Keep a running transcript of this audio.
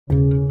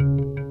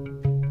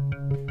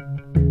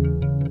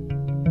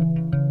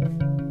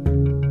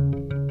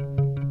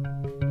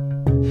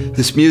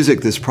This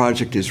music, this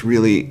project is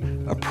really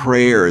a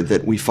prayer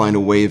that we find a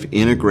way of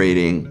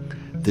integrating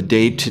the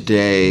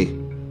day-to-day,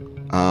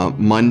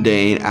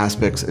 mundane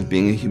aspects of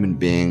being a human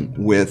being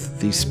with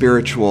the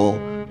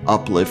spiritual,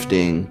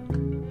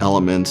 uplifting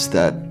elements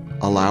that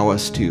allow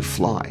us to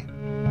fly.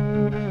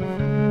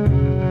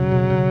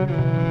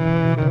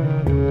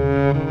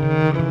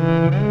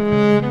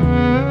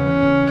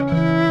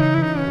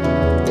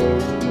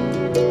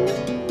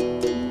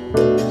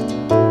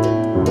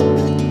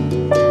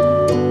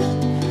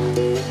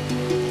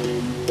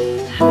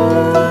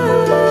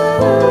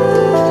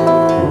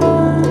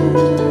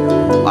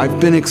 I've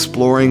been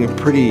exploring a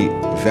pretty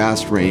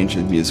vast range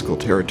of musical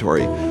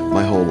territory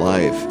my whole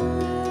life.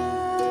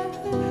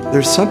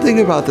 There's something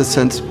about the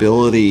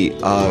sensibility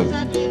of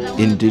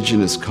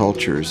indigenous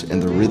cultures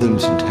and the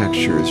rhythms and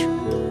textures.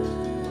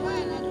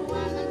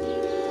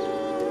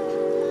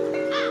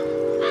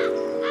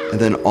 And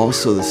then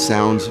also the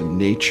sounds of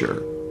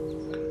nature,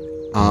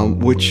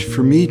 which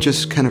for me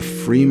just kind of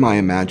free my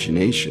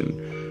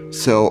imagination.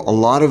 So a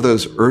lot of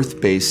those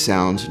earth-based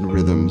sounds and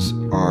rhythms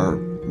are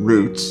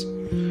roots.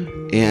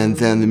 And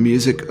then the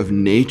music of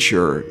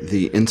nature,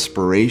 the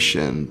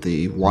inspiration,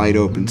 the wide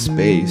open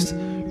space,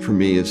 for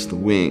me is the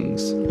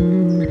wings.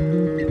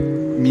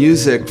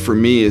 Music, for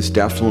me, is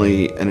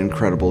definitely an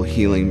incredible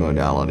healing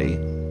modality.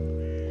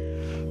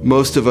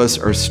 Most of us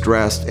are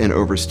stressed and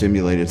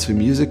overstimulated, so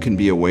music can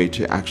be a way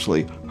to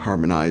actually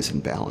harmonize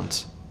and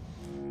balance.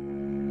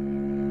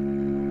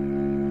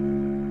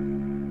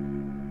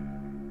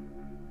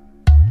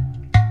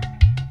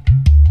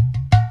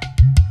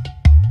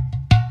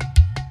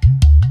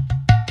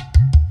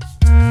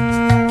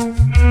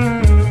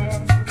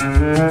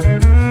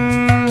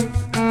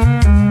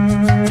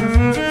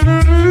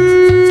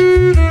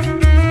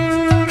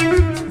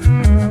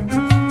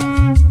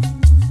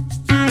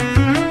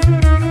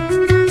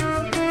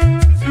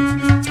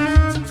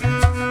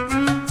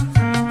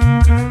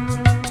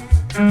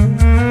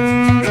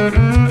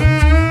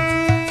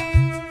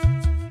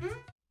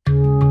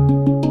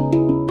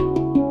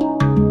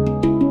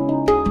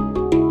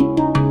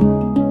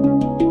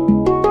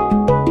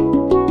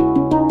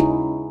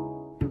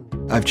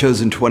 I've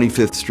chosen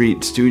 25th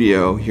Street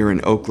Studio here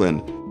in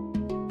Oakland.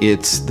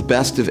 It's the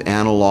best of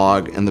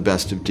analog and the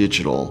best of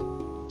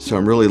digital. So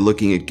I'm really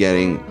looking at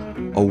getting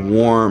a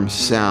warm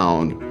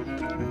sound,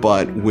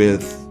 but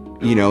with,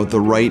 the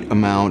right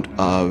amount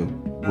of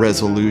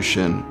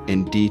resolution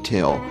and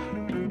detail.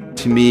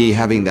 To me,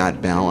 having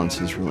that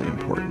balance is really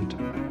important.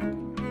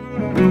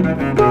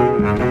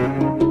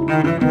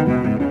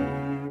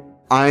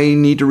 I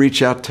need to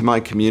reach out to my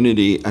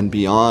community and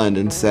beyond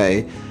and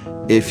say,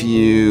 if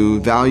you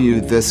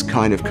value this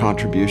kind of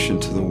contribution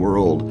to the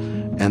world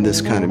and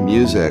this kind of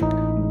music,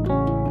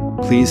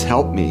 please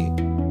help me.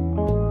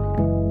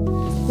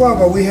 Well,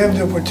 but we have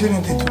the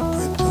opportunity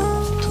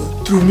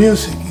to through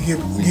music, give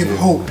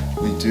hope.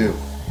 We do.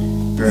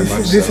 Very much so.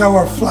 This is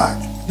our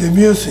flag, the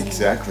music.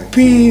 Exactly.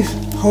 Peace,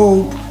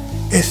 hope,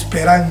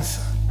 esperanza.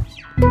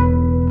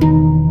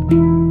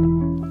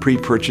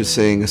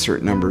 Pre-purchasing a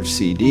certain number of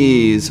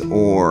CDs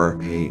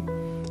or a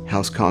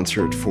house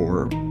concert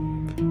for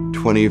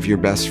 20 of your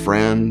best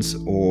friends,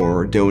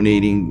 or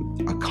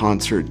donating a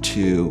concert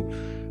to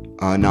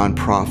a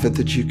nonprofit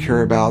that you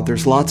care about.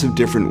 There's lots of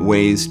different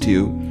ways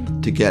to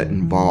get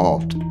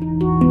involved.